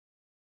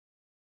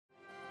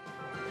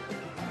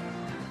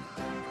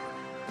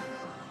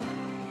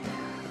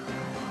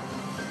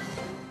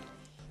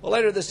Well,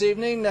 later this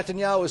evening,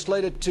 Netanyahu is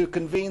slated to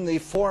convene the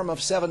Forum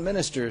of Seven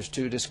Ministers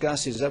to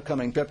discuss his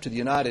upcoming trip to the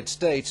United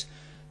States.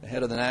 The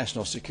head of the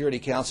National Security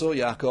Council,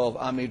 Yaakov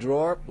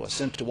Amidror, was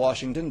sent to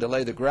Washington to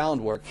lay the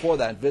groundwork for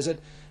that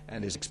visit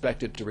and is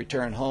expected to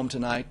return home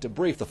tonight to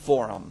brief the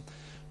forum.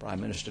 Prime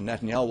Minister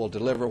Netanyahu will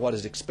deliver what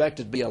is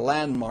expected to be a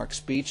landmark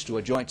speech to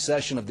a joint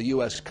session of the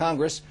U.S.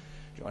 Congress.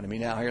 Joining me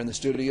now here in the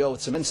studio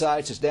with some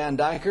insights is Dan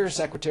Diker,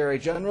 Secretary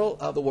General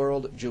of the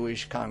World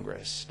Jewish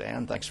Congress.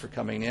 Dan, thanks for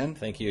coming in.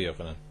 Thank you,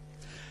 Yochanan.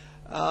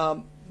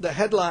 The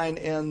headline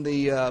in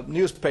the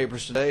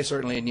newspapers today,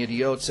 certainly in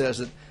Yediot, says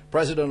that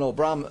President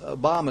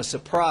Obama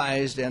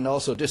surprised and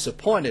also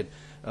disappointed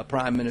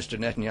Prime Minister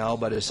Netanyahu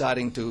by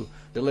deciding to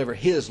deliver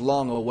his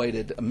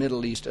long-awaited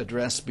Middle East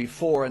address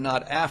before and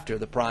not after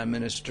the Prime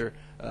Minister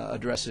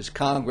addresses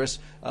Congress.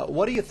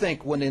 What do you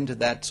think went into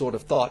that sort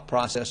of thought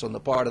process on the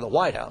part of the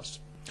White House?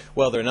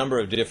 Well, there are a number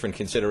of different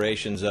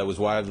considerations. It was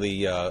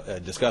widely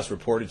discussed,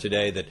 reported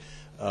today that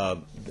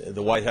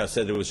the White House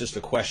said it was just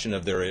a question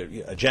of their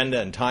agenda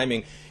and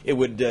timing. It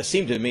would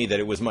seem to me that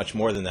it was much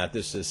more than that.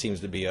 This seems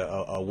to be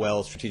a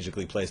well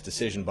strategically placed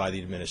decision by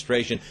the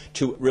administration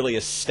to really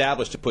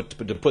establish, to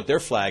put their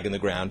flag in the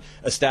ground,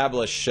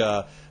 establish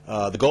the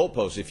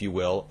goalposts, if you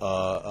will,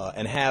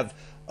 and have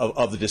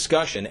of the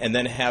discussion, and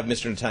then have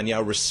Mr.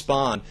 Netanyahu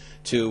respond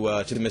to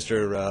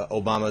Mr.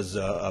 Obama's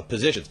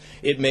positions.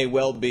 It may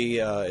well be,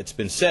 it's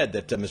been said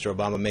that Mr.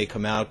 Obama may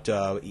come out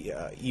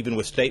even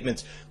with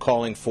statements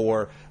calling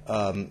for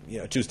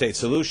a two-state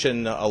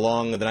solution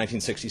along the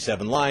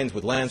 1967 lines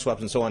with land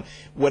swaps and so on.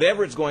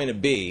 Whatever it's going to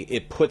be,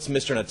 it puts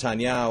Mr.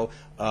 Netanyahu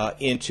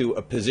into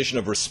a position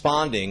of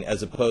responding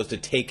as opposed to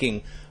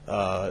taking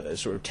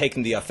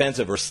the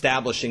offensive or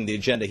establishing the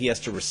agenda. He has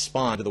to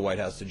respond to the White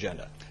House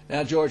agenda.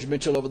 Now, George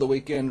Mitchell over the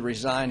weekend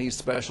resigned. He's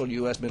special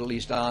U.S. Middle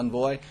East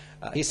envoy.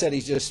 He said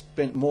he's just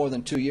spent more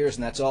than 2 years,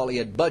 and that's all he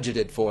had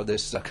budgeted for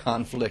this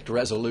conflict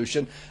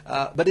resolution.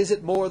 But is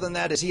it more than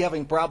that? Is he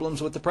having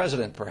problems with the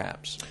president,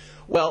 perhaps?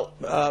 Well,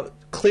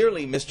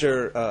 clearly,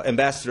 Mr.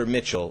 Ambassador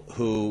Mitchell,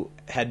 who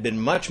had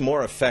been much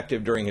more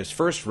effective during his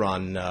first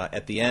run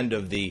at the end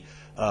of the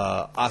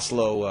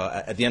Oslo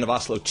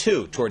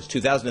II, towards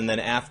 2000, and then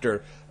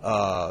after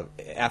the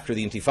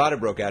Intifada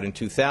broke out in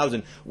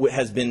 2000,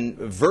 has been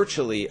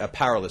virtually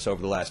powerless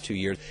over the last 2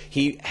 years.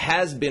 He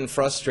has been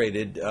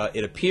frustrated,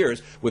 it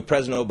appears, with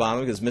President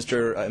Obama because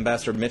Mr.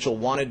 Ambassador Mitchell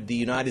wanted the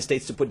United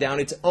States to put down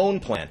its own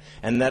plan,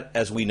 and that,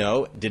 as we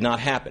know, did not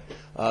happen.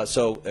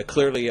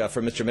 Clearly,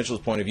 from Mr.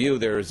 Mitchell's point of view,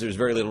 there's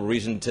very little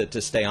reason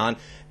to stay on.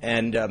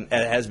 And as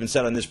has been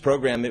said on this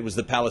program, it was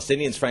the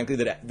Palestinians, frankly,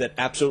 that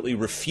absolutely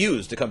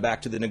refused to come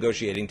back to the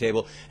negotiating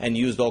table and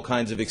used all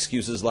kinds of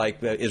excuses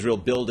like Israel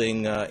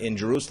building in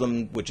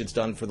Jerusalem, which it's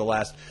done for the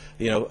last,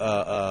 for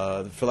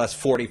the last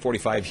 40,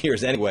 45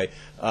 years anyway,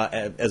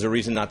 as a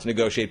reason not to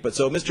negotiate. But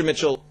so Mr.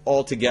 Mitchell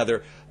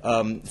altogether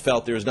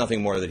felt there was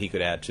nothing more that he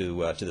could add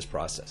to this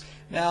process.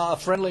 Now, a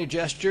friendly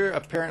gesture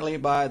apparently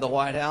by the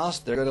White House.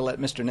 They're going to let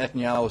Mr.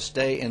 Netanyahu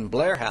stay in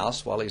Blair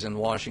House while he's in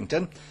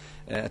Washington.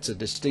 It's a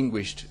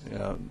distinguished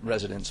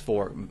residence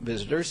for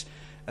visitors.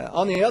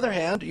 On the other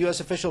hand,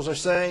 U.S. officials are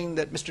saying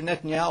that Mr.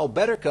 Netanyahu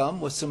better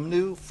come with some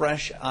new,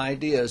 fresh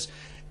ideas.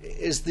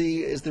 Is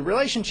the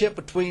relationship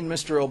between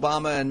Mr.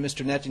 Obama and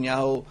Mr.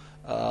 Netanyahu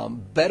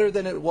better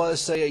than it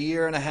was, say, a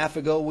year and a half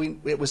ago?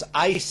 It was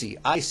icy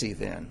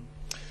then.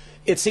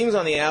 It seems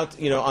on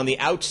the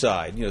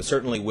outside,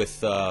 certainly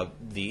with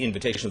the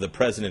invitation of the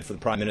president for the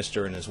prime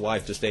minister and his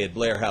wife to stay at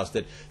Blair House,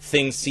 that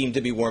things seem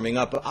to be warming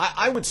up. But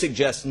I would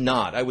suggest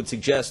not. I would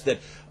suggest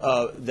that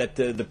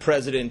the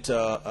president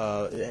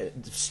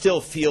still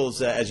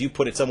feels, as you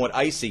put it, somewhat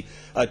icy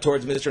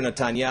towards Mr.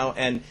 Netanyahu,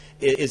 and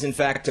is in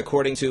fact,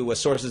 according to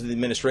sources of the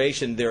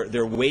administration,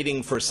 they're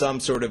waiting for some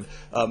sort of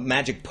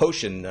magic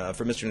potion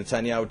for Mr.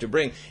 Netanyahu to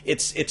bring.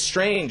 It's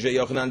strange,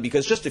 Yochanan,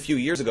 because just a few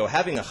years ago,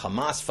 having a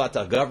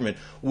Hamas-Fatah government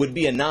would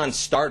be a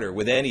non-starter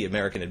with any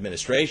American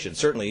administration,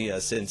 certainly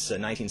since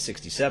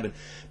 1967.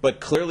 But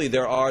clearly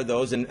there are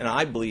those, and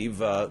I believe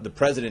the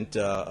president,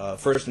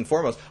 first and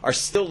foremost, are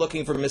still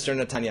looking for Mr.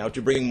 Netanyahu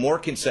to bring more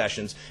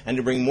concessions and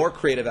to bring more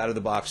creative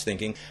out-of-the-box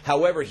thinking.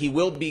 However, he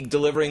will be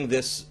delivering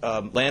this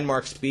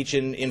landmark speech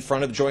in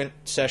front of the joint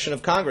session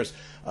of Congress.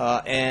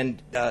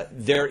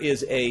 There's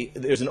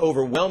an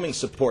overwhelming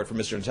support for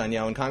Mr.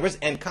 Netanyahu in Congress,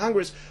 and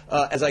Congress,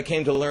 as I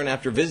came to learn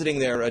after visiting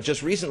there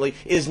just recently,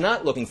 is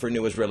not looking for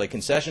new Israeli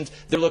concessions.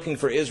 They're looking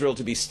for Israel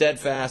to be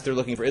steadfast. They're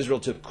looking for Israel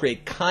to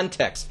create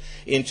context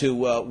into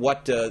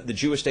what the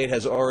Jewish state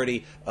has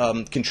already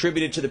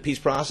contributed to the peace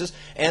process,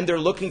 and they're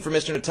looking for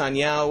Mr.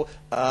 Netanyahu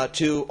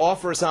to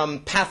offer some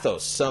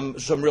pathos, some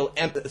real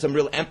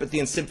empathy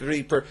and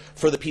sympathy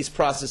for the peace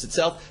process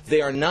itself.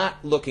 They are not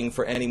looking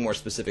for any more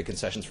specific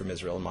concessions from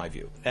Israel, in my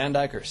view. Dan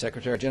Diker,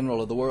 Secretary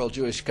General of the World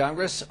Jewish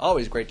Congress.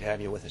 Always great to have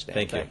you with us, Dan.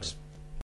 Thank you. Thanks.